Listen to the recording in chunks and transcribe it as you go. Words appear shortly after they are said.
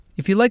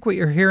If you like what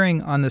you're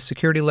hearing on the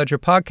Security Ledger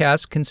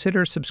podcast,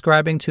 consider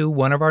subscribing to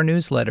one of our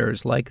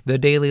newsletters like the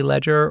Daily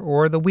Ledger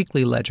or the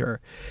Weekly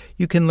Ledger.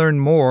 You can learn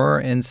more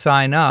and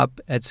sign up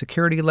at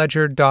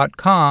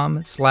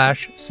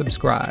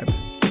securityledger.com/subscribe.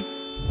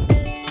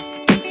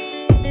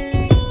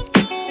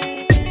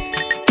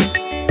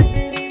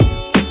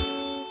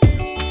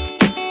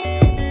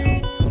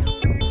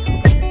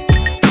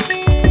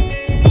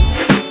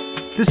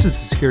 This is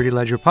the Security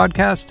Ledger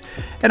podcast,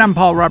 and I'm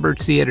Paul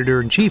Roberts, the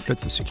editor-in-chief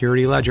at the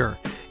Security Ledger.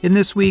 In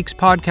this week's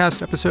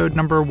podcast, episode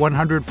number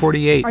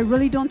 148. I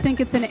really don't think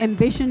it's an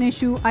ambition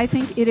issue. I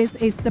think it is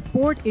a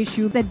support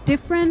issue. At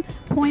different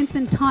points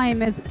in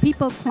time, as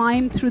people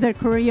climb through their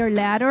career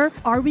ladder,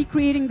 are we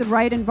creating the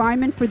right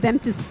environment for them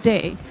to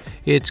stay?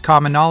 It's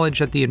common knowledge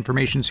that the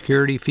information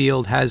security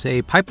field has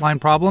a pipeline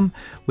problem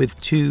with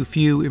too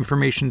few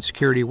information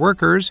security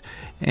workers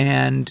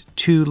and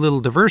too little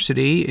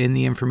diversity in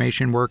the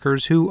information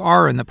workers who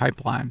are in the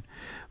pipeline.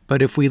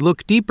 But if we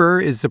look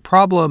deeper, is the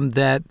problem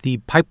that the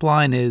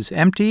pipeline is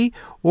empty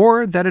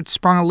or that it's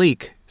sprung a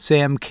leak?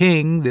 Sam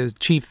King, the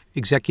chief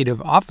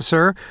executive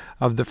officer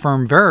of the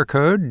firm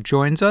Veracode,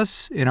 joins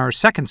us in our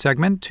second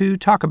segment to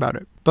talk about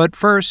it. But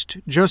first,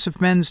 Joseph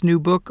Menn's new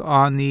book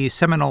on the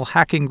seminal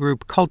hacking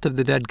group Cult of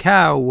the Dead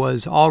Cow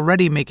was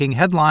already making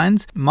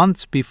headlines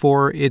months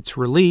before its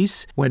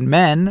release when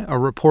Menn, a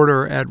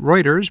reporter at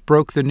Reuters,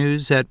 broke the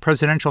news that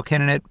presidential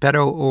candidate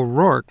Beto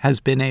O'Rourke has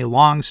been a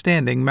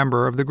long-standing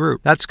member of the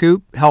group. That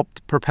scoop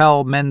helped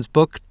propel Menn's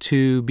book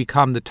to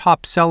become the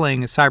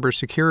top-selling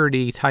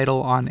cybersecurity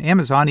title on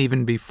Amazon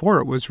even before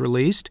it was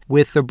released.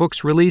 With the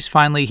book's release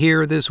finally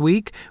here this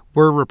week,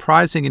 we're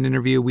reprising an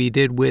interview we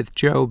did with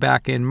Joe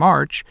back in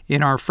March.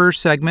 In our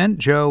first segment,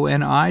 Joe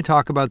and I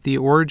talk about the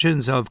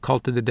origins of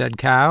Cult of the Dead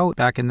Cow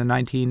back in the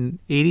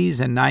 1980s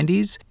and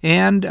 90s,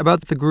 and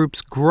about the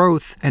group's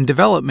growth and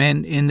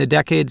development in the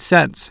decades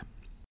since.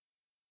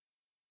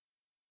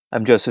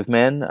 I'm Joseph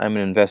Menn. I'm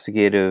an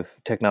investigative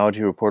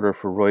technology reporter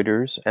for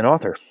Reuters and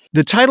author.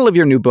 The title of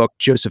your new book,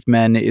 Joseph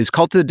Menn, is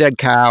Cult of the Dead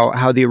Cow,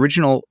 How the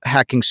Original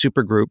Hacking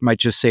Supergroup Might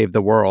Just Save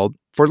the World.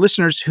 For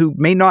listeners who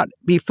may not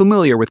be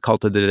familiar with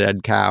Cult of the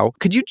Dead Cow,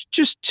 could you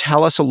just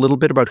tell us a little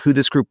bit about who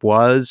this group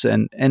was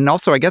and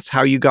also, I guess,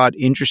 how you got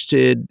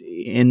interested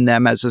in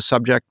them as a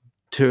subject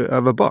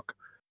of a book?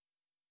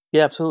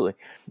 Yeah, absolutely.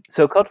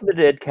 So Cult of the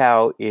Dead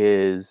Cow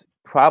is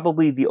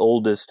probably the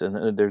oldest,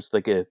 and there's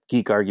like a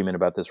geek argument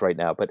about this right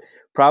now, but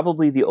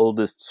probably the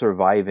oldest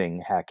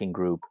surviving hacking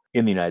group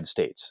in the United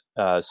States.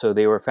 So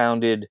they were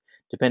founded,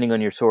 depending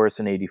on your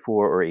source, in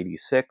 84 or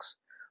 86,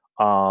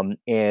 and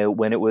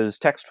when it was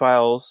text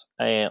files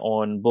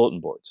on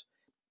bulletin boards.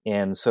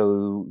 And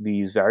so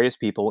these various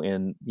people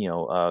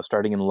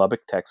starting in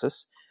Lubbock,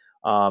 Texas,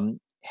 they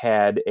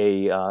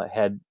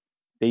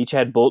each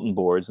had bulletin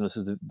boards, and this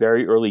is the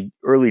very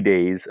early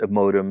days of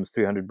modems,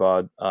 300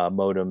 baud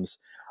modems,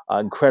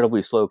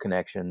 incredibly slow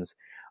connections,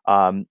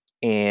 and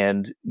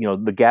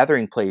the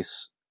gathering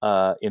place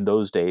in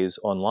those days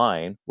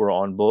online were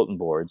on bulletin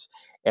boards,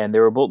 and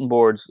there were bulletin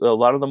boards. A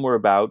lot of them were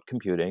about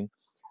computing,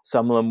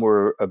 some of them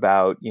were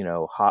about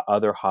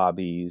other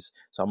hobbies,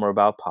 some were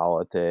about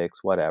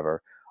politics,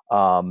 whatever.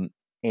 But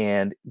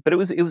it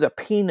was a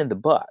pain in the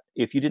butt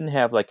if you didn't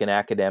have like an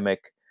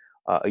academic,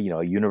 a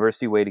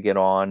university way to get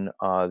on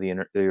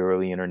the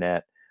early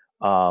internet,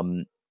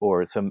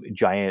 or some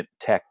giant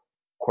tech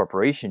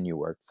corporation you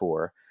worked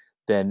for,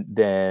 then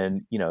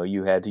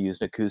you had to use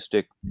an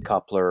acoustic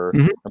coupler,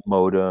 a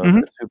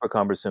modem, super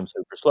cumbersome,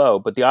 super slow.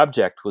 But the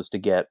object was to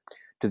get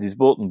to these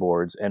bulletin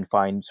boards and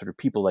find sort of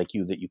people like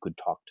you that you could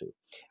talk to.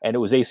 And it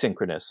was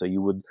asynchronous, so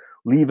you would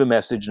leave a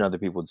message and other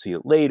people would see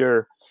it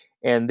later.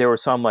 And there were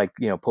some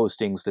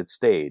postings that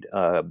stayed,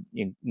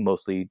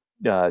 mostly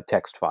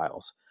text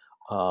files.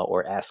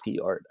 Or ASCII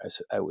art, I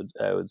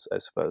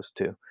suppose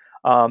too.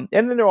 And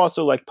then there were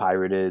also like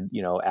pirated,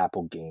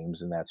 Apple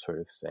games and that sort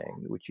of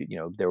thing, which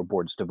there were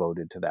boards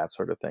devoted to that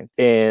sort of thing.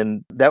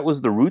 And that was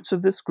the roots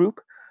of this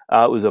group.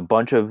 It was a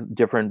bunch of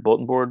different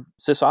bulletin board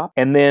sysop,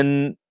 and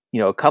then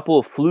a couple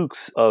of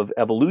flukes of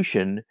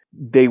evolution.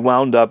 They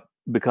wound up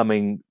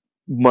becoming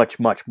much,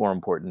 much more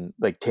important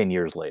like 10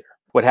 years later.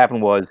 What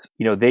happened was,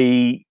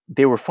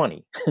 they were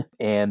funny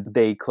and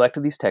they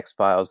collected these text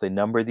files, they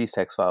numbered these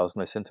text files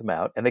and they sent them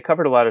out, and they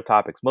covered a lot of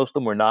topics. Most of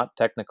them were not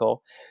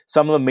technical.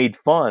 Some of them made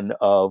fun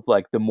of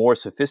like the more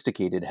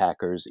sophisticated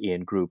hackers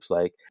in groups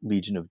like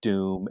Legion of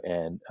Doom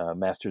and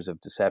Masters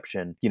of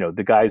Deception,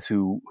 the guys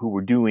who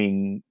were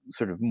doing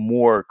sort of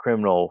more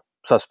criminal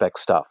suspect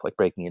stuff, like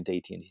breaking into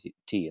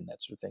AT&T and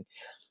that sort of thing.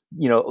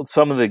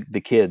 Some of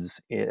the kids,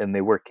 and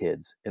they were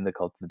kids in the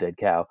Cult of the Dead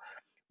Cow,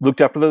 looked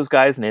up to those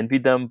guys and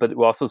envied them, but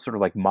also sort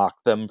of like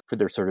mocked them for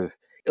their sort of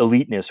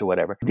eliteness or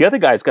whatever. The other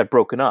guys got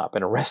broken up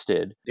and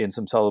arrested in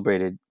some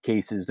celebrated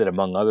cases that,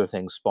 among other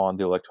things, spawned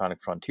the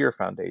Electronic Frontier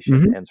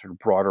Foundation and sort of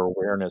broader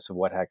awareness of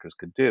what hackers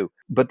could do.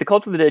 But the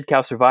Cult of the Dead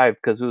Cow survived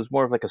because it was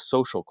more of like a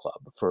social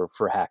club for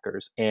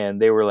hackers. And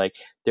they were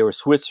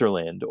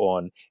Switzerland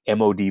on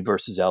MOD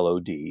versus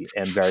LOD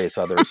and various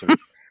other sort of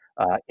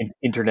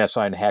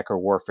internecine hacker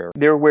warfare.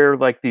 They're where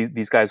like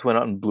these guys went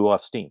out and blew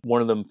off steam.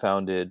 One of them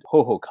founded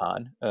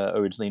HoHoCon,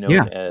 originally known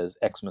Yeah. as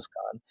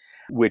XmasCon,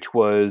 which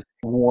was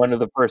one of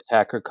the first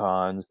hacker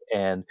cons.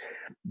 And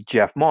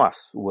Jeff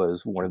Moss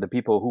was one of the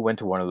people who went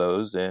to one of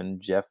those,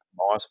 and Jeff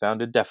Moss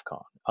founded DEF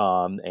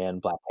CON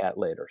and Black Hat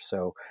later.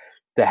 So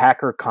the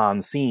hacker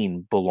con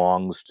scene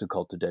belongs to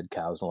Cult of Dead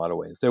Cows in a lot of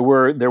ways. There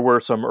were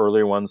some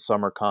earlier ones,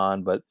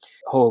 SummerCon, but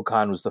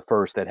HoHoCon was the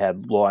first that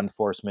had law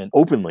enforcement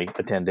openly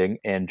attending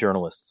and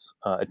journalists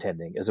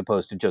attending, as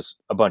opposed to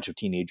just a bunch of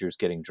teenagers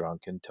getting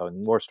drunk and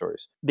telling war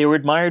stories. They were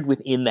admired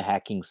within the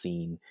hacking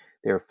scene.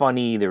 They were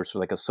funny. They were sort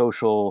of like a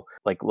social,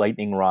 like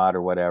lightning rod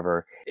or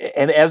whatever.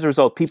 And as a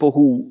result, people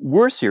who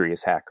were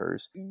serious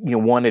hackers,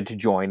 wanted to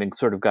join and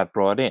sort of got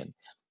brought in.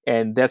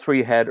 And that's where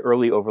you had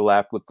early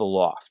overlap with the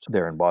Loft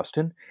there in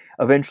Boston.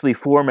 Eventually,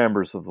 4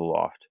 members of the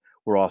Loft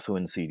were also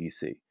in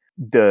CDC.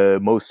 The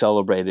most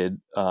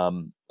celebrated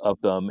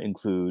of them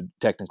include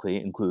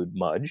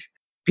Mudge.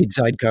 Pete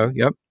Zeitko,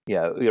 yep.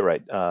 Yeah, you're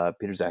right.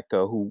 Peter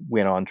Zatko, who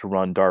went on to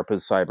run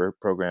DARPA's cyber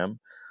program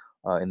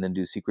and then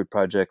do secret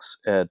projects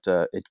at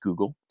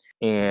Google.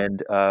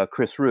 And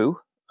Chris Rue,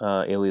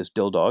 alias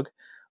Dildog,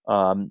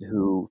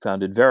 who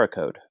founded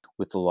Veracode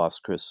with the Loft's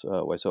Chris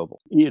Weisobel.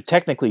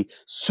 Technically,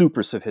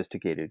 super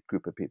sophisticated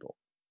group of people.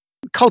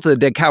 Cult of the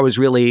Dead Cow is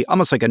really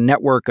almost like a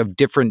network of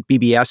different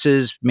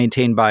BBSs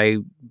maintained by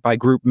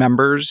group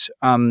members.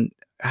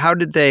 How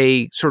did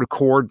they sort of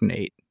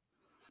coordinate?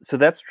 So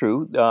that's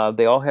true.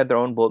 They all had their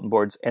own bulletin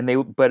boards, and they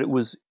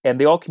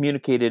all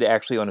communicated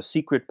actually on a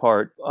secret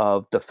part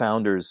of the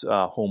founders'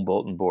 home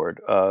bulletin board.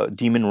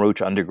 Demon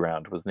Roach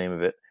Underground was the name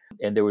of it,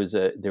 and there was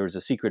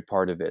a secret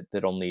part of it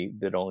that only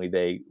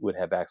they would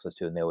have access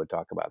to, and they would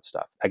talk about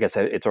stuff. I guess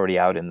it's already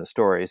out in the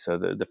story. So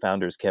the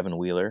founders, Kevin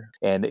Wheeler,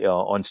 and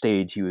on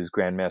stage he was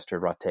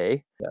Grandmaster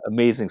Rattay,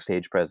 amazing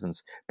stage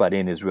presence, but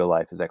in his real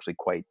life is actually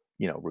quite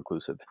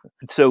reclusive.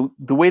 So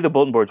the way the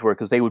bulletin boards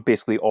work is they would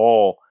basically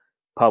all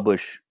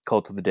publish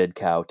Cult of the Dead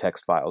Cow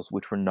text files,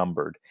 which were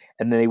numbered.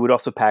 And then they would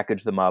also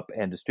package them up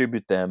and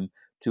distribute them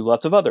to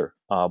lots of other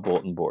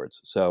bulletin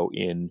boards. So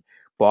in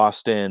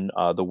Boston,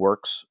 the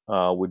Works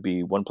would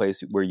be one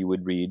place where you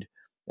would read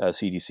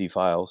CDC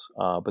files,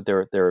 but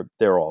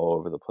they're all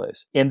over the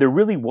place. And there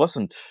really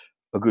wasn't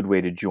a good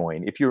way to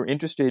join. If you're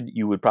interested,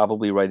 you would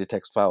probably write a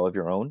text file of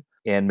your own,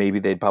 and maybe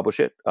they'd publish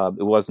it.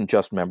 It wasn't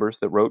just members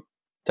that wrote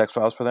text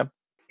files for them.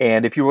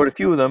 And if you wrote a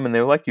few of them and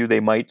they like you, they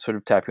might sort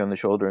of tap you on the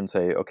shoulder and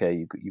say, okay,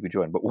 you could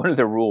join. But one of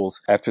their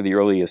rules after the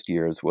earliest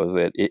years was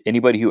that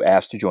anybody who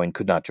asked to join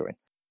could not join.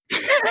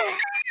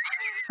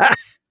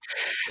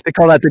 They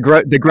call that the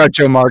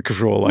Groucho Marx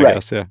rule, I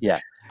guess.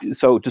 Yeah.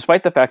 So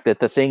despite the fact that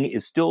the thing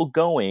is still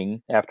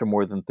going after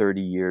more than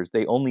 30 years,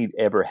 they only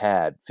ever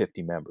had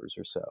 50 members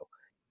or so.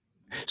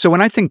 So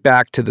when I think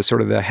back to the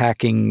sort of the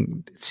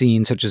hacking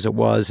scene, such as it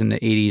was in the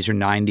 80s or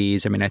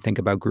 90s, I mean, I think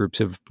about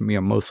groups of,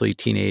 mostly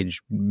teenage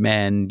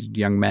men,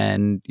 young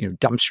men,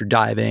 dumpster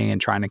diving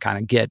and trying to kind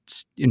of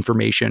get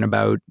information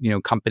about,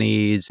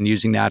 companies and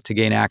using that to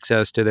gain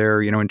access to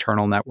their,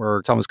 internal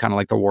networks. Almost kind of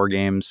like the war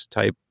games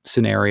type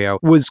scenario.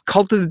 Was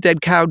Cult of the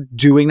Dead Cow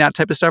doing that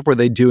type of stuff? Were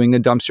they doing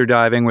the dumpster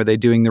diving? Were they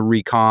doing the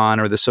recon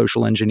or the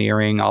social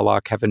engineering a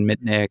la Kevin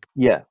Mitnick?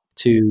 Yeah.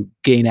 To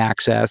gain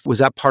access? Was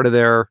that part of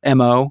their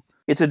MO?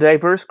 It's a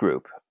diverse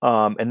group,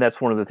 and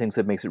that's one of the things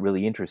that makes it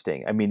really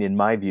interesting. I mean, in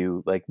my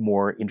view, like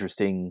more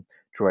interesting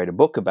to write a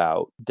book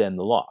about than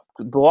the Loft.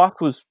 The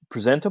Loft was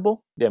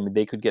presentable. I mean,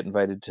 they could get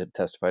invited to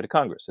testify to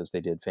Congress, as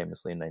they did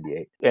famously in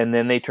 '98. And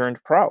then they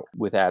turned pro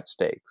with at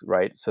stake,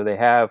 right? So they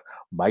have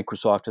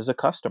Microsoft as a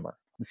customer.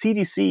 The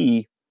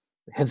CDC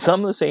had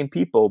some of the same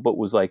people, but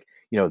was like,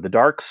 the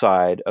dark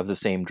side of the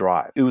same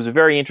drive. It was a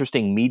very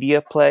interesting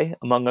media play,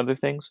 among other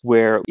things,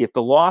 where if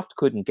the Loft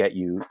couldn't get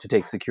you to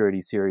take security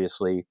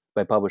seriously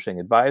by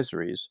publishing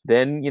advisories,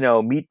 then,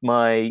 meet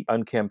my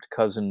unkempt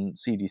cousin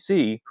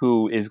CDC,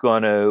 who is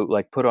going to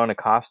put on a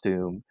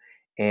costume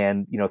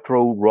and,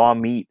 throw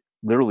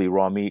literally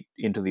raw meat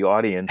into the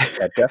audience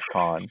at DEF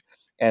CON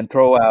and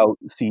throw out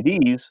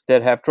CDs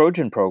that have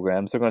Trojan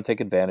programs. They're going to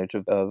take advantage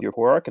of your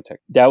core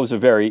architect. That was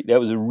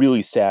a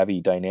really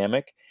savvy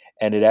dynamic.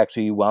 And it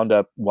actually wound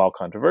up, while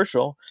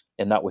controversial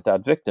and not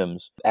without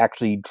victims,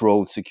 actually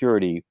drove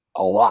security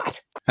a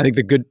lot. I think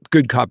the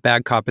good cop,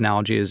 bad cop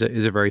analogy is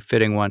a very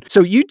fitting one.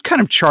 So you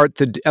kind of chart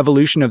the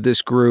evolution of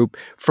this group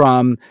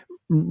from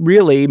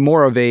really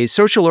more of a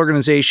social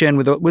organization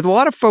with a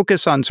lot of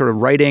focus on sort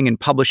of writing and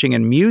publishing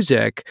and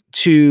music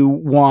to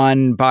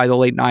one by the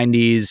late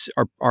 90s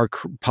are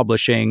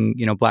publishing,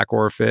 Black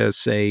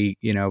Orifice, a,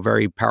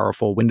 very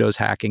powerful Windows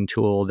hacking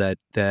tool that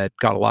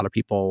got a lot of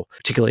people,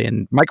 particularly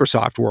in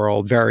Microsoft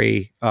world,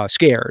 very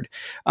scared.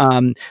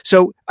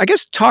 So I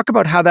guess talk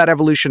about how that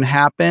evolution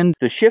happened.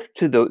 The shift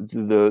to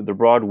the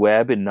broad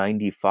web in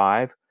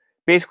 95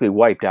 basically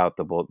wiped out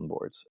the bulletin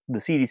boards. The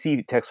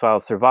CDC text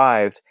files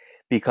survived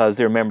because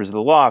they're members of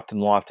the Loft, and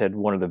Loft had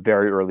one of the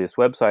very earliest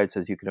websites,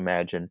 as you can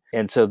imagine.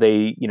 And so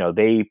they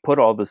kept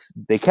all the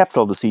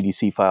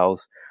CDC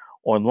files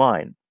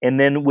online. And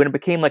then when it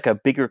became like a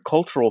bigger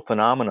cultural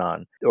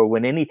phenomenon, or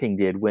when anything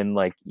did, when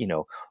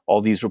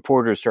all these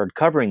reporters started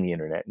covering the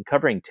internet and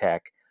covering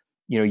tech,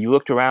 you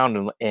looked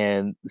around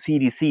and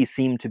CDC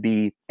seemed to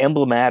be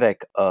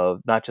emblematic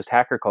of not just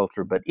hacker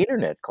culture, but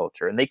internet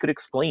culture, and they could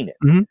explain it.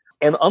 Mhm.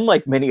 And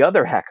unlike many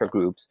other hacker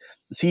groups,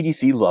 the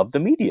CDC loved the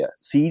media.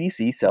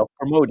 CDC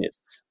self-promoted.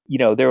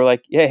 They were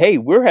like, yeah, hey,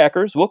 we're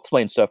hackers. We'll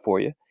explain stuff for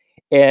you.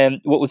 And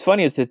what was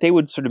funny is that they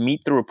would sort of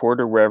meet the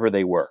reporter wherever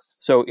they were.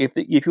 So if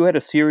you had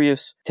a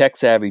serious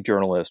tech-savvy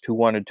journalist who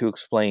wanted to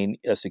explain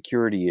a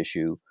security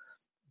issue,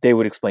 they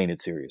would explain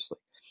it seriously.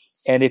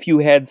 And if you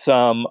had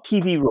some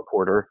TV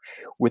reporter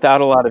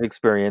without a lot of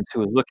experience who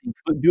was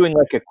doing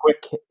like a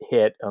quick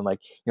hit on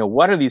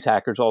what are these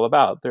hackers all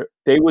about?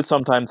 They would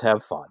sometimes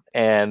have fun.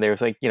 And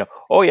there's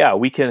oh yeah,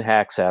 we can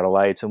hack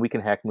satellites and we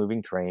can hack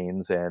moving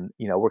trains, and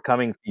we're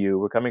coming for you,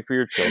 we're coming for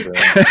your children.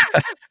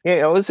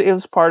 It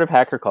was part of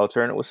hacker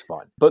culture, and it was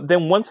fun. But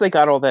then once they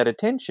got all that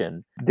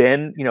attention,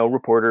 then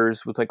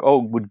reporters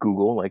would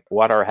Google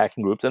what are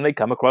hacking groups, and they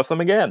come across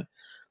them again.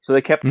 So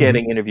they kept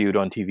getting interviewed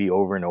on TV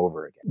over and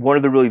over again. One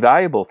of the really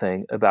valuable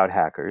thing about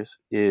hackers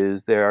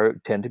is they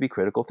tend to be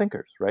critical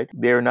thinkers, right?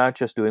 They're not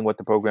just doing what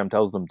the program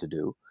tells them to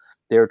do.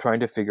 They're trying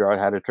to figure out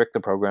how to trick the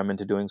program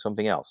into doing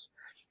something else.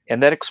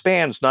 And that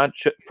expands not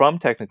from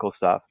technical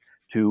stuff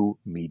to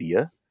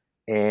media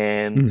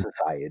and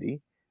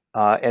society,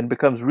 and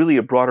becomes really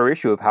a broader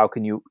issue of how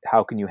can you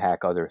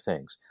hack other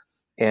things.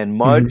 And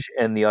Mudge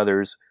and the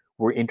others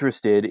were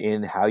interested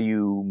in how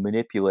you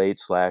manipulate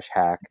 /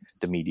 hack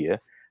the media,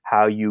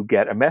 how you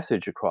get a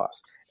message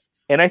across.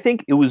 And I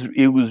think it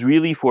was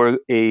really for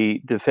a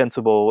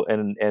defensible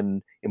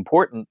and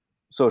important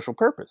social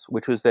purpose,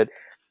 which was that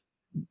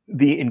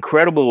the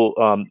incredible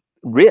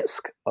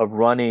risk of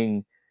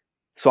running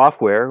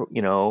software,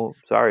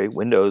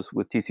 Windows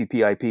with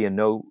TCP/IP and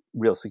no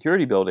real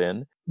security built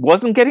in,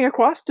 wasn't getting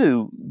across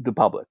to the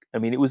public. I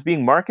mean, it was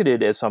being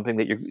marketed as something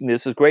that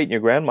this is great and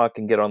your grandma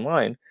can get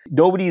online.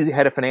 Nobody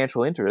had a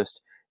financial interest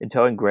in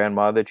telling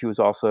grandma that she was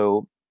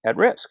also at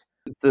risk.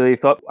 So they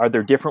thought, are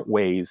there different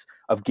ways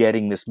of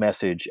getting this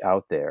message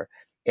out there?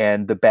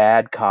 And the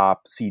bad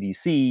cop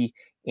CDC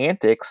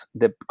antics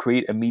that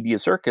create a media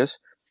circus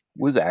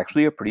was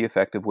actually a pretty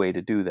effective way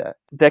to do that.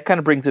 That kind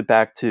of brings it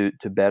back to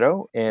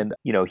Beto. And,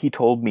 he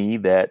told me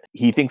that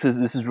he thinks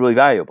this is really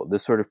valuable.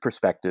 This sort of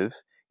perspective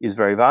is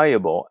very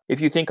valuable.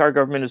 If you think our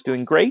government is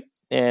doing great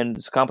and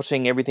is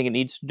accomplishing everything it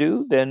needs to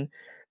do, then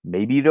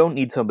maybe you don't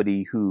need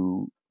somebody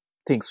who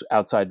thinks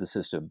outside the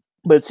system.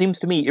 But it seems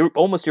to me,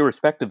 almost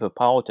irrespective of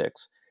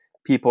politics,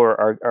 people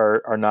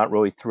are not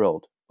really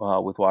thrilled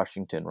with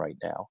Washington right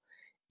now.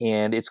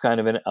 And it's kind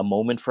of a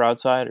moment for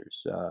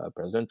outsiders.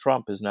 President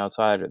Trump is an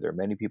outsider. There are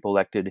many people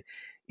elected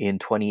in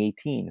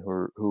 2018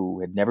 who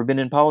had never been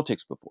in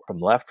politics before, from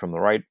the left, from the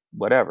right,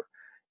 whatever.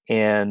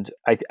 And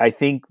I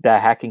think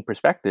that hacking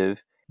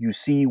perspective, you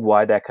see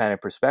why that kind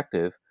of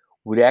perspective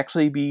would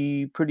actually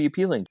be pretty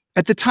appealing.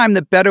 At the time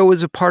that Beto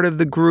was a part of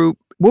the group,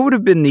 what would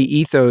have been the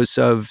ethos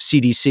of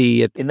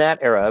CDC? In that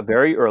era,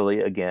 very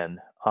early again,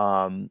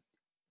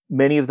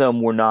 many of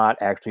them were not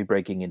actually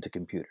breaking into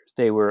computers.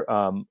 They were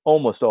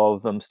almost all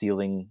of them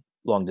stealing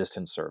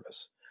long-distance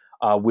service,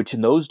 which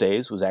in those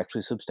days was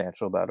actually a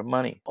substantial amount of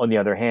money. On the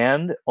other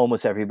hand,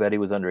 almost everybody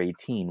was under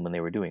 18 when they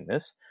were doing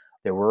this.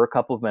 There were a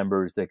couple of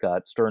members that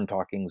got stern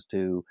talkings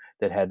to,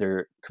 that had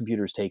their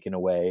computers taken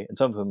away, and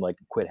some of them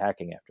quit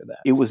hacking after that.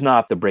 It was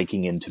not the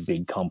breaking into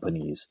big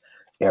companies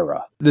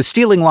era. The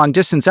stealing long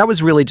distance, that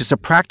was really just a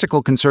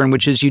practical concern,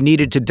 which is you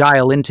needed to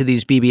dial into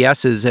these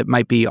BBSs that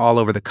might be all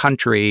over the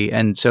country,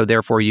 and so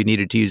therefore you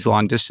needed to use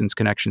long distance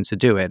connections to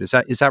do it. Is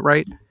that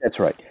right? That's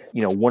right.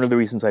 One of the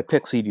reasons I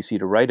picked CDC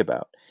to write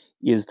about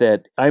is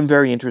that I'm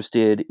very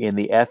interested in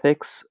the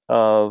ethics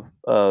of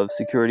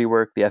security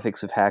work, the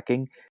ethics of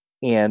hacking,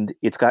 and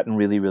it's gotten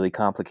really, really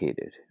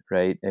complicated,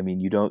 right? I mean,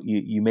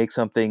 you make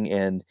something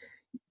and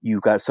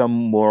you've got some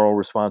moral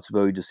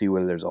responsibility to see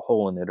whether there's a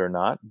hole in it or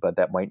not, but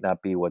that might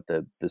not be what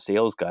the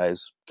sales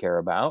guys care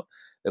about.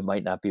 It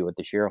might not be what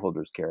the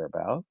shareholders care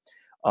about.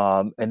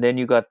 And then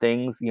you got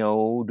things,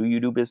 do you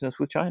do business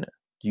with China?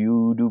 Do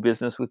you do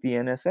business with the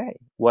NSA?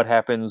 What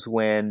happens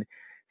when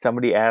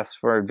somebody asks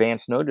for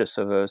advance notice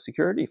of a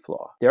security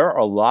flaw? There are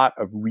a lot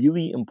of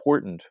really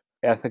important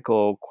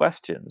ethical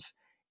questions.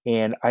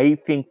 And I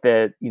think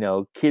that,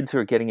 kids who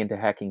are getting into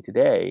hacking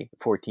today,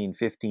 14,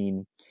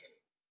 15,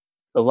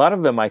 a lot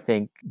of them, I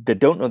think, that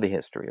don't know the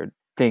history or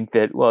think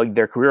that, well,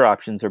 their career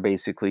options are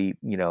basically,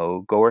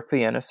 go work for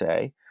the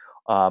NSA,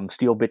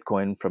 steal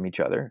Bitcoin from each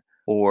other,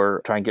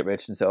 or try and get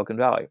rich in Silicon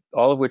Valley,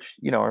 all of which,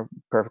 are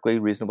perfectly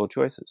reasonable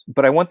choices.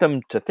 But I want them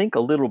to think a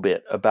little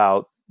bit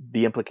about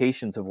the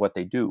implications of what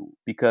they do,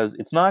 because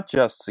it's not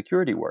just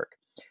security work.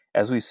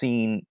 As we've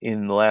seen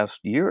in the last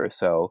year or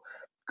so,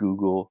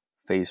 Google,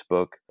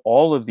 Facebook,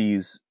 all of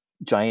these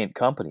giant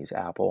companies,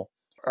 Apple,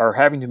 are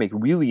having to make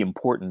really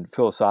important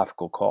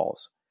philosophical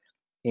calls.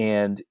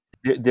 And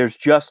there's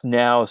just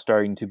now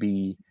starting to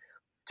be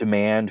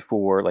demand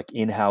for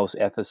in-house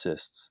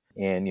ethicists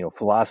and,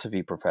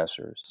 philosophy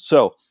professors.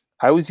 So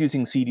I was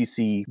using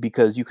CDC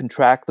because you can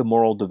track the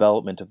moral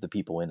development of the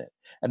people in it.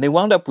 And they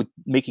wound up with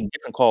making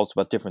different calls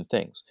about different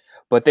things.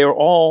 But they were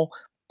all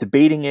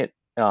debating it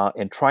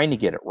and trying to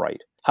get it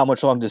right. How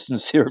much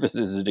long-distance service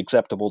is it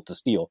acceptable to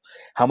steal?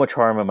 How much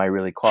harm am I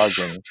really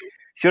causing?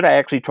 Should I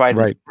actually try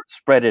to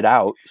spread it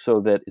out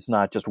so that it's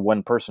not just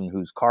one person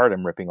whose card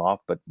I'm ripping off,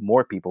 but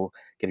more people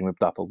getting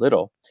ripped off a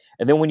little?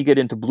 And then when you get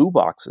into blue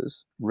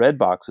boxes, red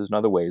boxes, and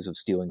other ways of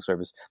stealing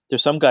service,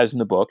 there's some guys in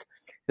the book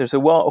that say,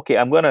 well, okay,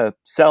 I'm going to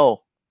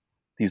sell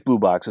these blue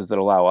boxes that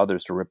allow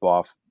others to rip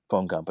off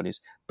phone companies,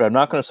 but I'm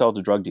not going to sell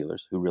to drug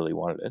dealers who really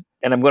wanted it.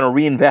 And I'm going to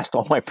reinvest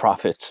all my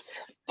profits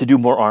to do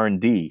more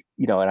R&D,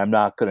 and I'm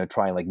not going to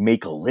try and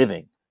make a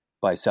living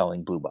by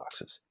selling blue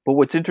boxes. But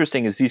what's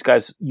interesting is these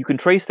guys, you can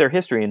trace their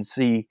history and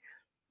see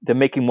them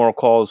making more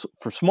calls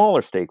for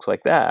smaller stakes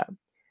like that.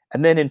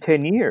 And then in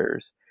 10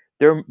 years,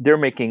 they're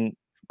making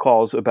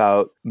calls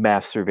about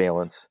mass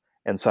surveillance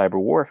and cyber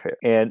warfare.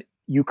 And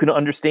you can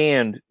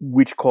understand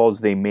which calls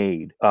they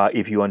made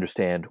if you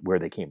understand where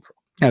they came from.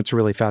 That's a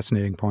really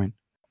fascinating point.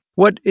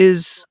 What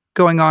is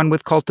going on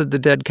with Cult of the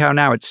Dead Cow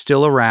now? It's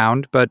still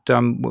around, but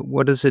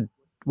what is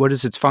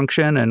its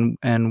function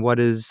and what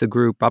is the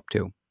group up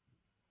to?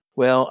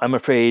 Well, I'm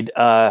afraid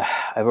I've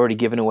already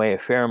given away a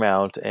fair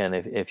amount, and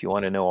if you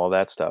want to know all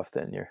that stuff,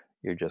 then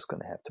you're just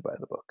going to have to buy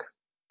the book.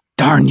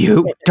 Darn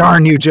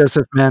you,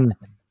 Joseph Menn.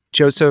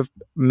 Joseph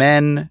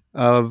Menn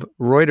of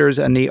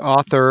Reuters and the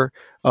author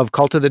of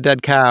Cult of the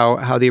Dead Cow,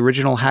 How the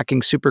Original Hacking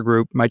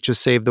Supergroup Might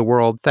Just Save the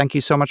World. Thank you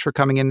so much for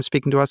coming in and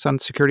speaking to us on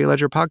Security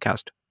Ledger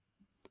Podcast.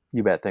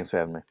 You bet. Thanks for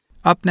having me.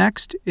 Up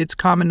next, it's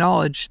common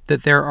knowledge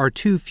that there are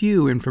too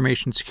few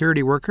information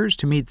security workers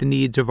to meet the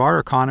needs of our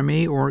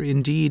economy or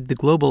indeed the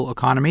global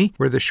economy,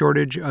 where the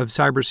shortage of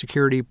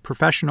cybersecurity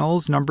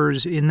professionals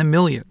numbers in the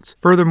millions.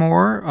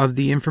 Furthermore, of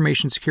the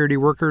information security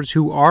workers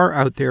who are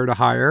out there to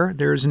hire,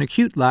 there is an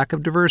acute lack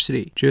of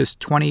diversity. Just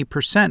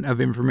 20% of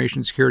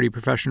information security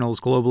professionals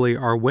globally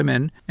are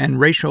women, and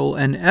racial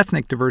and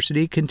ethnic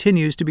diversity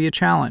continues to be a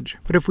challenge.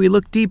 But if we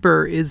look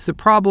deeper, is the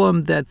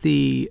problem that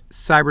the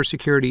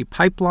cybersecurity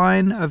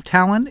pipeline of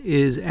talent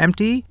is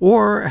empty,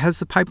 or has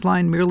the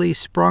pipeline merely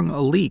sprung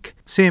a leak?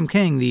 Sam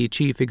King, the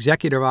chief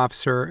executive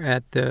officer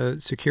at the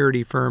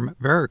security firm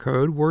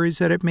Veracode, worries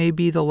that it may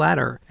be the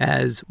latter,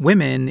 as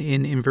women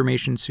in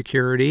information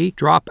security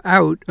drop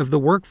out of the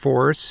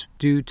workforce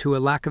due to a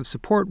lack of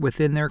support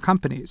within their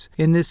companies.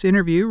 In this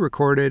interview,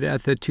 recorded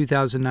at the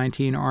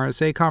 2019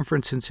 RSA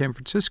conference in San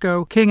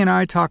Francisco, King and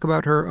I talk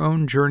about her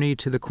own journey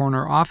to the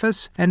corner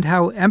office and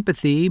how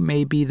empathy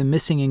may be the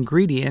missing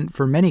ingredient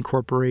for many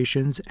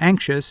corporations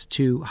anxious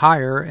to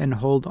hire and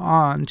hold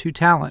on to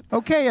talent.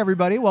 Okay,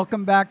 everybody,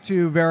 welcome back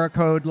to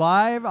Veracode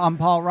Live. I'm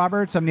Paul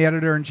Roberts. I'm the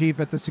editor-in-chief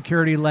at the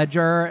Security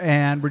Ledger,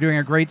 and we're doing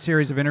a great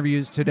series of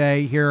interviews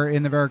today here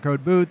in the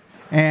Veracode booth.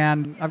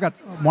 And I've got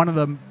one of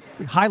the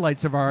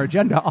highlights of our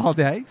agenda all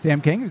day,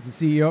 Sam King, who's the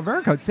CEO of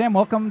Veracode. Sam,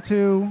 welcome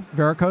to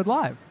Veracode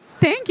Live.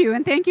 Thank you,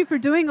 and thank you for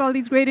doing all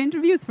these great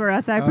interviews for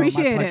us. I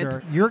appreciate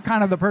it. You're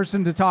kind of the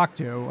person to talk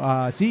to,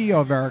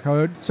 CEO of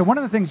Veracode. So one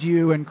of the things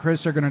you and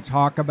Chris are going to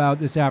talk about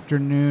this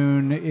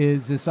afternoon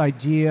is this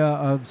idea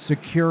of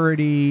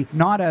security,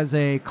 not as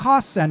a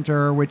cost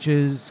center, which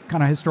is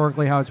kind of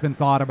historically how it's been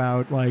thought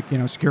about,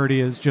 security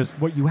is just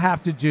what you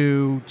have to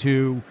do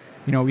to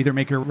either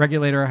make your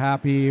regulator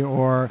happy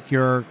or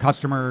your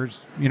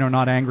customers,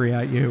 not angry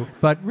at you.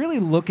 But really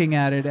looking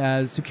at it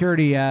as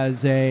security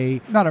as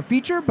not a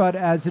feature, but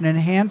as an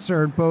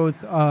enhancer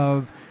both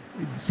of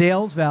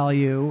sales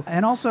value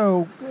and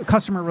also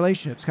customer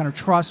relationships, kind of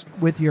trust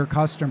with your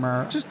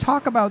customer. Just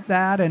talk about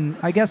that, and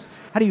I guess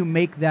how do you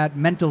make that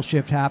mental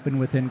shift happen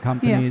within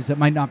companies that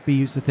might not be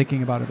used to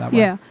thinking about it that way?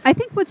 Yeah, I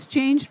think what's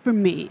changed for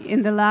me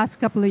in the last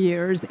couple of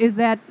years is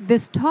that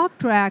this talk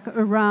track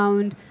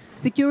around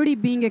security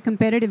being a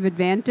competitive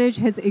advantage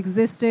has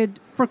existed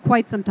for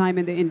quite some time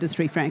in the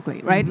industry,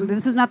 frankly, right? Mm-hmm.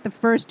 This is not the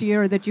first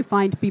year that you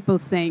find people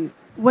saying.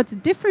 What's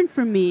different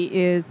for me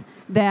is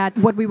that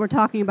what we were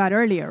talking about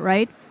earlier,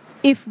 right?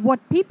 If what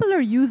people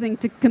are using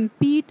to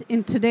compete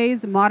in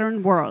today's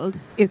modern world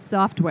is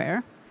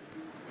software,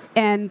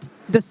 and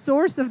the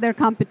source of their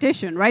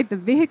competition, right, the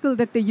vehicle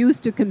that they use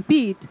to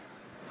compete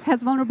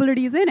has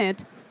vulnerabilities in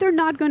it, they're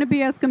not going to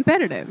be as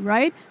competitive,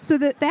 right? So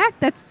the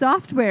fact that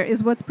software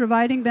is what's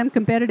providing them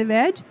competitive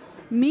edge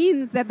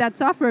means that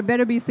software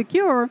better be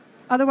secure,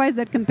 otherwise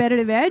that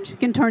competitive edge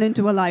can turn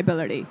into a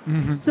liability.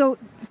 Mm-hmm. So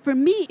for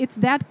me, it's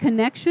that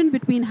connection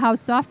between how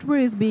software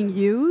is being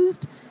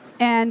used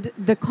and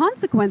the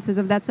consequences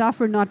of that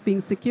software not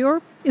being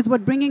secure is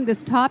what bringing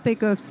this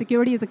topic of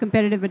security as a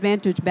competitive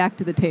advantage back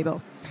to the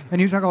table. And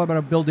you talk a lot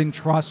about building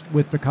trust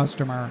with the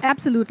customer.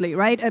 Absolutely,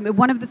 right?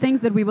 One of the things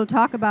that we will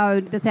talk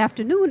about this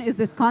afternoon is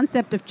this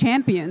concept of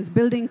champions,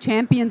 building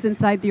champions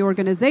inside the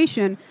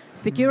organization,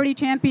 security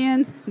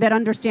champions that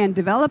understand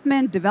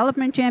development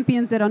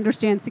champions that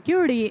understand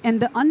security,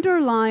 and the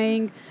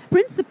underlying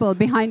principle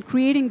behind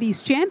creating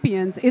these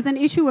champions is an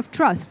issue of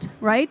trust,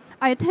 right?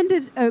 I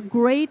attended a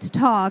great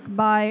talk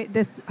by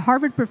this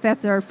Harvard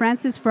professor,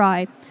 Francis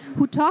Fry,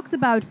 who talks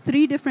about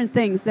 3 different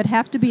things that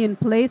have to be in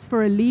place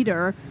for a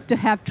leader to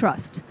have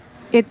trust.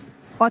 It's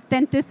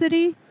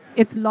authenticity,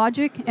 it's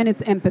logic, and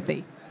it's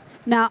empathy.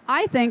 Now,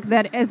 I think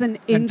that as an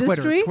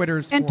industry...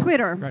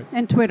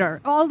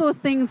 Twitter. All those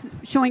things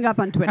showing up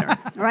on Twitter,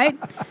 right?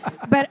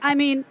 But, I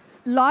mean,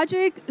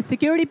 logic,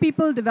 security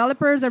people,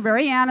 developers are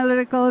very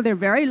analytical, they're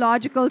very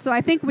logical, so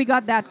I think we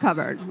got that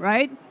covered,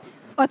 right?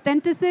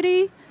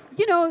 Authenticity...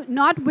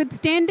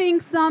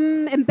 notwithstanding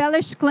some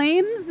embellished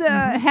claims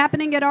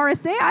happening at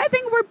RSA, I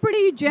think we're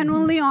pretty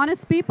genuinely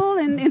honest people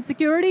in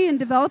security and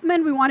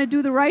development. We want to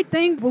do the right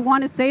thing. We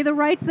want to say the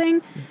right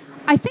thing.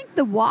 I think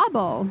the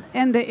wobble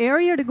and the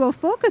area to go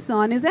focus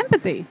on is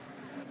empathy,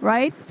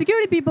 right?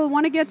 Security people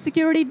want to get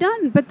security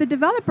done, but the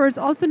developers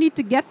also need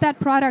to get that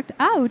product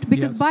out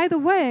because, by the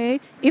way,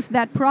 if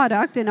that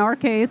product, in our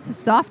case,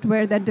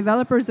 software that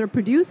developers are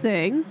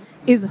producing,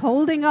 is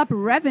holding up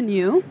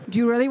revenue, do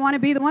you really want to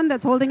be the one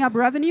that's holding up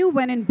revenue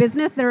when in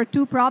business there are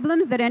 2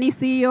 problems that any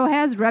CEO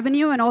has,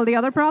 revenue and all the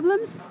other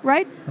problems,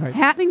 right?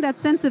 Having that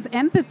sense of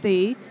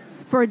empathy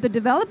for the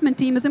development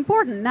team is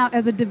important. Now,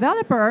 as a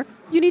developer,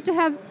 you need to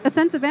have a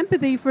sense of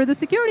empathy for the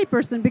security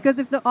person because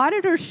if the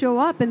auditors show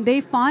up and they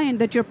find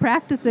that your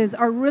practices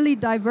are really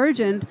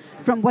divergent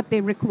from what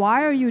they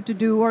require you to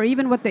do or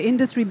even what the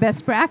industry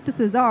best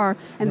practices are,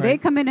 and they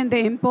come in and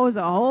they impose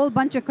a whole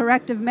bunch of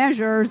corrective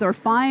measures or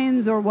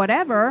fines or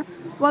whatever,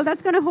 well,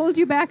 that's going to hold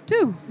you back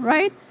too,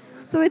 right?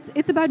 So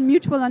it's about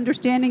mutual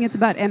understanding. It's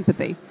about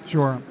empathy.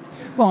 Sure.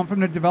 Well, and from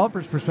the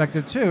developer's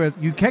perspective, too,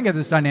 you can get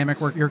this dynamic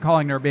where you're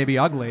calling their baby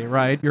ugly,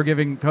 right? You're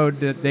giving code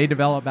that they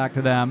develop back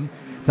to them,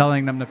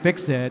 telling them to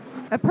fix it.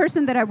 A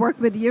person that I worked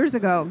with years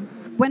ago,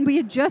 when we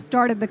had just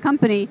started the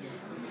company,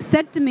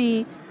 said to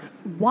me,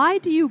 "Why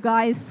do you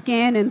guys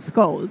scan and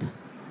scold?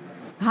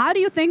 How do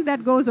you think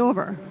that goes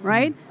over,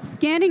 right?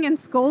 Scanning and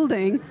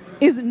scolding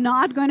is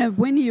not going to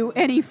win you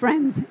any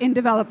friends in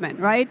development,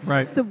 right?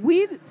 So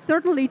we've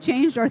certainly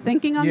changed our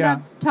thinking on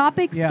that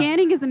topic.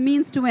 Scanning is a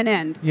means to an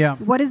end.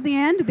 What is the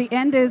end? The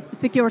end is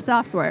secure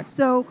software.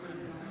 So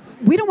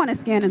we don't want to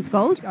scan and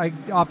scold. I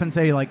often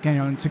say,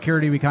 in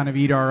security, we kind of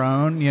eat our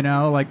own,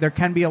 there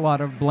can be a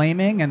lot of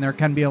blaming and there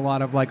can be a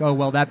lot of oh,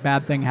 well, that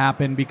bad thing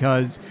happened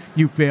because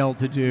you failed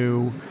to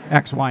do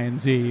X, Y, and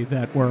Z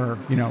that were,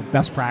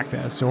 best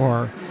practice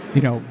or,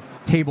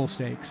 table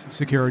stakes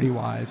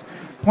security-wise.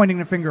 Pointing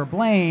the finger of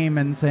blame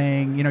and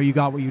saying, you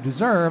got what you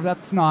deserve,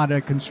 that's not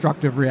a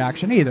constructive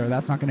reaction either.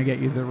 That's not going to get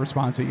you the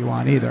response that you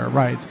want either,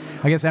 right?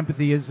 I guess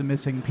empathy is the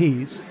missing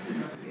piece.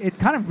 It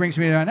kind of brings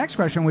me to our next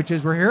question, which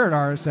is we're here at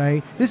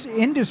RSA. This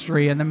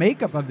industry and the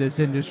makeup of this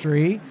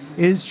industry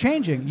is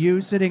changing.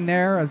 You sitting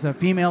there as a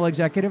female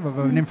executive of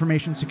an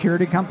information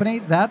security company,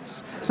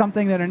 that's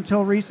something that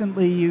until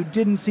recently you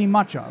didn't see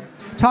much of.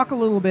 Talk a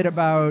little bit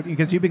about,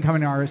 because you've been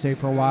coming to RSA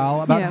for a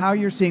while, about how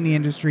you're seeing the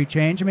industry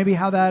change and maybe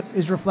how that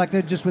is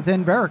reflected just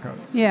within Veracode.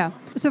 Yeah.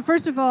 So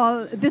first of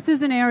all, this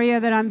is an area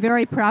that I'm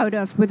very proud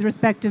of with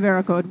respect to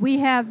Veracode. We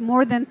have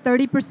more than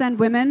 30%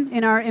 women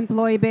in our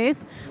employee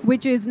base,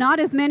 which is not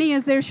as many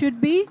as there should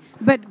be,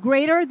 but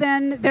greater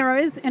than there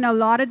is in a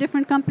lot of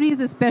different companies,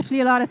 especially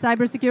a lot of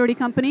cybersecurity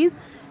companies.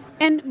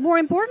 And more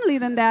importantly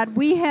than that,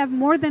 we have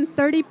more than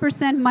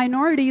 30%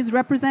 minorities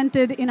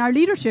represented in our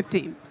leadership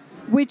team,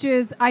 which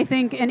is, I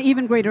think, an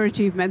even greater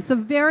achievement. So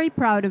very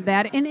proud of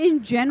that. And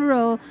in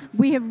general,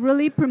 we have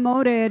really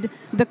promoted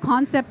the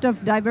concept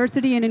of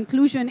diversity and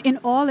inclusion in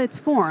all its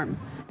form.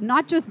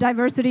 Not just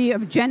diversity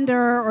of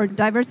gender or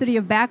diversity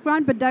of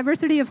background, but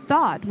diversity of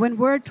thought. When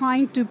we're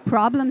trying to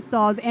problem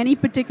solve any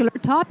particular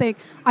topic,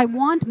 I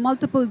want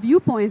multiple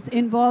viewpoints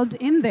involved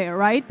in there,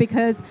 right?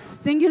 Because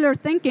singular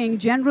thinking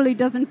generally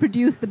doesn't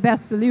produce the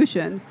best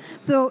solutions.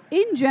 So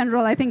in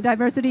general, I think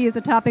diversity is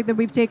a topic that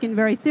we've taken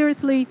very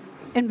seriously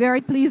and very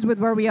pleased with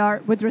where we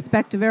are with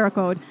respect to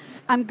Veracode.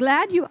 I'm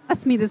glad you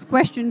asked me this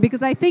question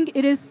because I think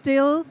it is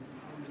still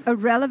a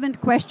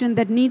relevant question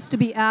that needs to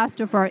be asked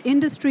of our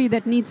industry,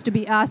 that needs to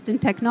be asked in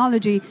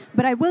technology.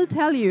 But I will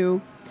tell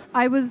you,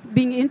 I was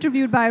being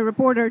interviewed by a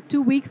reporter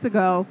 2 weeks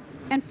ago,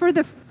 and for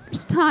the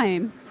first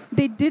time,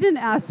 they didn't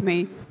ask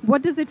me,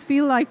 what does it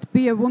feel like to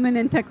be a woman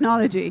in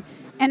technology?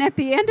 And at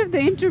the end of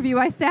the interview,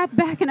 I sat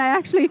back and I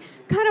actually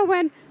kind of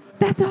went,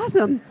 that's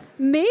awesome.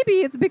 Maybe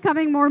it's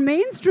becoming more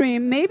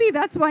mainstream. Maybe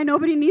that's why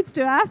nobody needs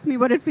to ask me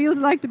what it feels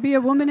like to be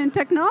a woman in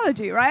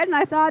technology, right? And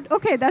I thought,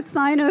 okay, that's a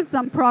sign of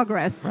some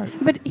progress. Right.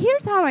 But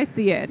here's how I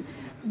see it.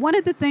 One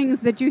of the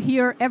things that you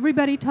hear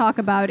everybody talk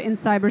about in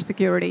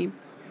cybersecurity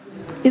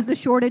is the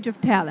shortage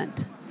of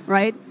talent,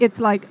 right?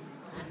 It's like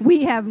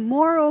we have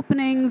more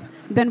openings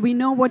than we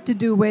know what to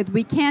do with.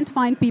 We can't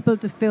find people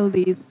to fill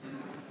these.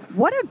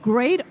 What a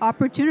great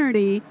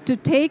opportunity to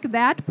take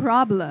that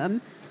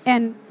problem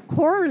and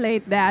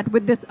correlate that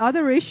with this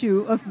other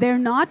issue of there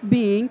not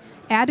being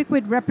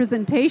adequate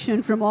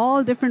representation from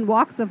all different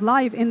walks of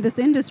life in this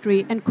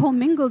industry, and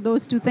commingle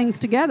those two things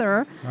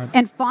together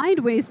and find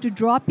ways to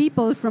draw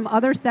people from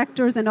other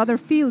sectors and other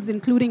fields,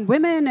 including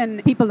women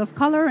and people of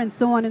color and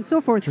so on and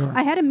so forth. Sure.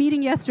 I had a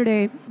meeting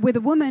yesterday with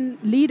a woman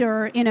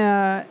leader in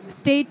a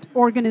state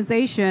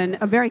organization,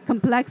 a very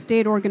complex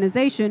state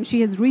organization.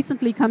 She has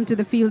recently come to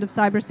the field of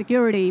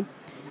cybersecurity.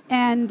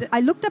 And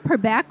I looked up her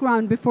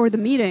background before the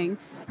meeting.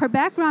 Her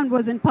background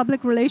was in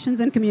public relations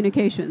and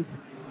communications.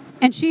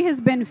 And she has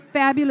been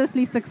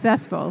fabulously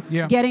successful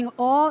getting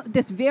all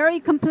this very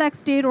complex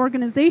state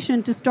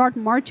organization to start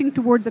marching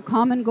towards a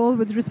common goal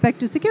with respect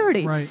to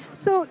security. Right.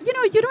 So, you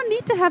don't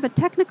need to have a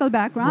technical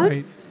background.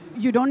 Right.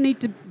 You don't need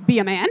to be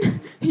a man.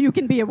 You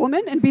can be a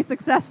woman and be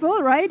successful,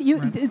 right?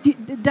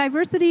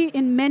 Diversity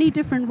in many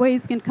different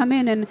ways can come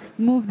in and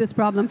move this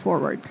problem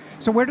forward.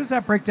 So where does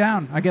that break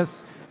down? I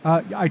guess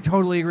I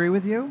totally agree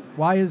with you.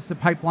 Why is the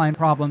pipeline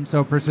problem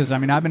so persistent? I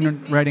mean, I've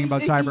been writing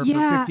about cyber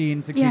for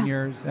 15, 16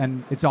 years,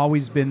 and it's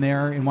always been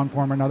there in one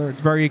form or another.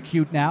 It's very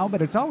acute now,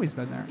 but it's always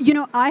been there.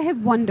 I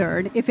have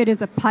wondered if it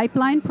is a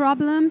pipeline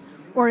problem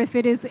or if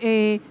it is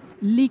a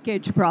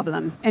leakage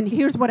problem. And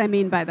here's what I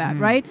mean by that,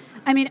 right?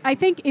 I mean, I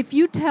think if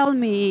you tell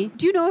me,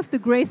 do you know of the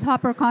Grace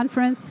Hopper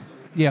Conference?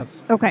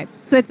 Yes. Okay.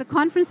 So it's a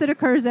conference that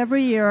occurs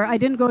every year. I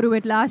didn't go to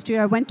it last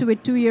year. I went to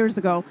it 2 years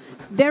ago.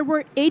 There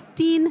were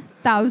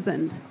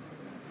 18,000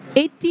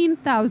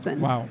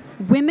 wow.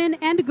 women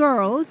and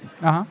girls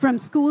from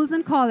schools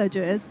and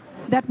colleges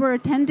that were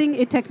attending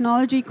a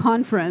technology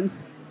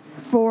conference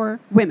for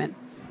women.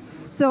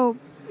 So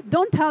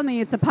don't tell me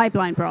it's a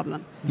pipeline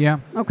problem. Yeah.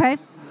 Okay?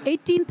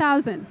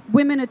 18,000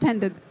 women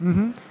attended.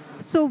 Mm-hmm.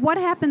 So what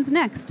happens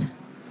next,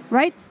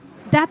 right?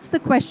 That's the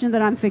question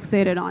that I'm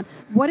fixated on.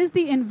 What is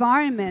the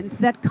environment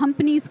that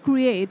companies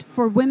create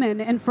for women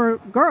and for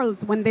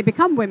girls when they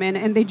become women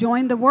and they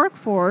join the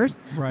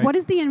workforce? Right. What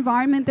is the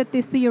environment that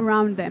they see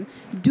around them?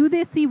 Do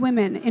they see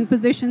women in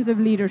positions of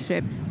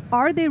leadership?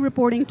 Are they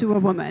reporting to a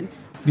woman?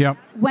 Yep.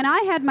 When I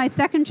had my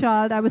second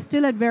child, I was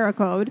still at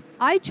Veracode.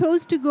 I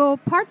chose to go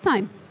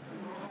part-time.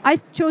 I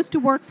chose to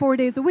work 4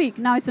 days a week.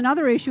 Now, it's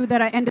another issue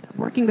that I ended up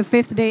working the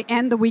fifth day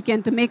and the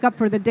weekend to make up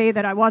for the day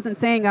that I wasn't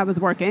saying I was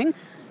working.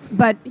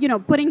 But,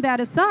 putting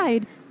that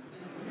aside,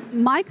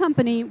 my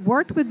company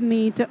worked with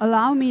me to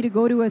allow me to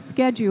go to a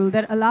schedule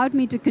that allowed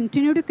me to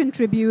continue to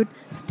contribute,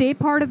 stay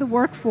part of the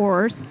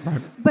workforce,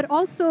 but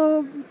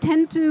also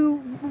tend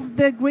to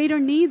the greater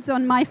needs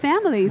on my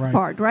family's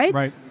part, right?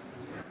 Right.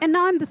 And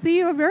now I'm the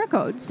CEO of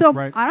Veracode. So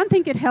I don't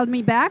think it held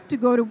me back to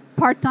go to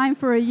part-time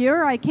for a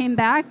year. I came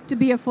back to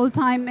be a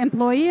full-time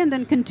employee and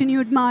then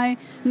continued my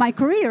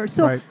career.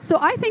 So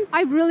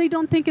I really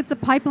don't think it's a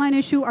pipeline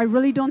issue. I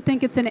really don't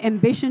think it's an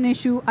ambition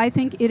issue. I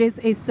think it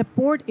is a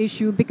support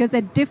issue because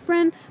at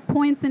different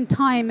points in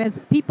time as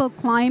people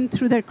climb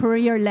through their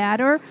career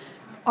ladder,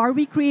 are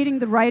we creating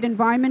the right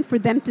environment for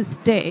them to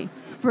stay,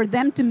 for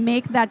them to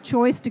make that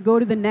choice to go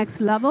to the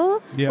next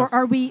level? Yes. Or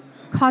are we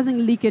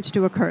causing leakage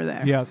to occur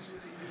there? Yes.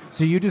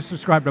 So you just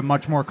described a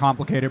much more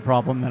complicated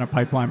problem than a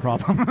pipeline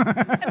problem.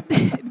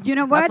 You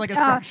know what? That's like a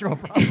structural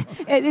problem.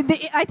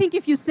 I think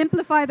if you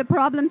simplify the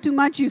problem too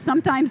much, you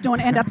sometimes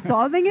don't end up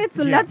solving it.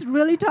 So let's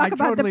really talk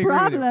about totally the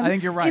problem I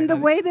think you're right. in the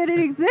way that it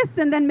exists,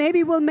 and then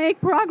maybe we'll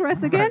make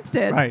progress against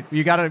it. Right.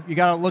 You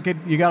gotta look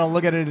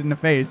at it in the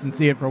face and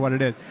see it for what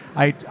it is.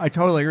 I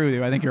totally agree with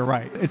you. I think you're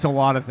right. It's a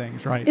lot of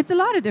things, right? It's a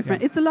lot of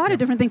different. It's a lot of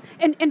different things.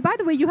 And by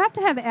the way, you have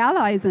to have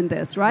allies in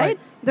this, right?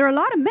 There are a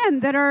lot of men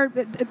that are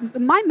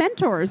my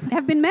mentors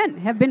have been men,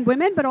 have been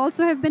women, but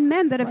also have been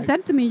men that have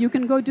said to me, you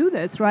can go do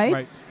this,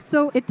 right?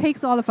 So it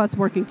takes all of us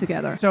working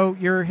together. So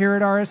you're here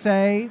at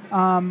RSA.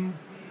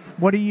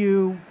 What do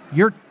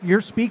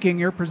you're speaking,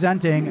 you're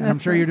presenting, and I'm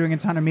sure you're doing a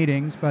ton of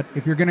meetings, but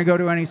if you're going to go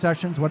to any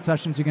sessions, what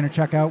sessions are you going to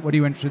check out? What are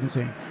you interested in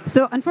seeing?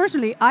 So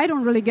unfortunately, I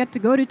don't really get to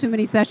go to too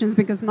many sessions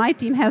because my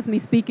team has me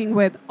speaking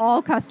with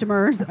all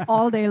customers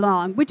all day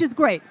long, which is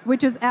great,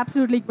 which is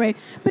absolutely great.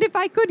 But if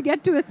I could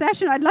get to a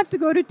session, I'd love to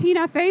go to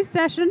Tina Fey's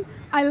session.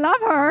 I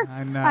love her.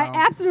 I know. I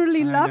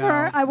absolutely love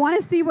her. I want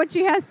to see what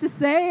she has to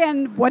say,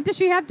 and what does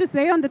she have to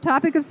say on the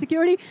topic of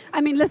security? I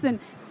mean, listen,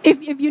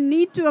 if you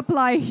need to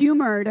apply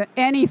humor to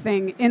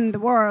anything in the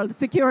world,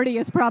 security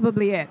is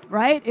probably it,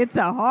 right? It's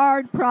a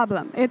hard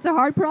problem. So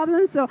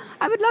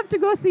I would love to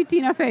go see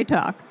Tina Fey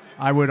talk.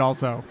 I would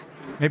also.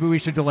 Maybe we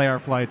should delay our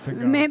flights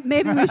and go.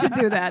 Maybe we should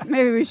do that.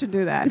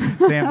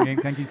 Sam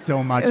Ying, thank you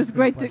so much. It was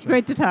great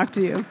to talk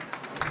to you.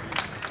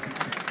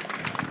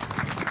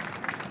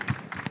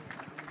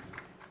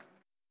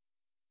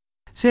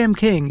 Sam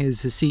King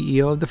is the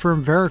CEO of the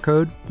firm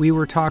Veracode. We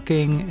were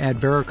talking at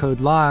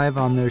Veracode Live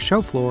on the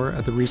show floor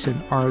at the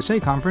recent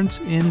RSA conference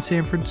in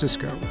San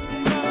Francisco.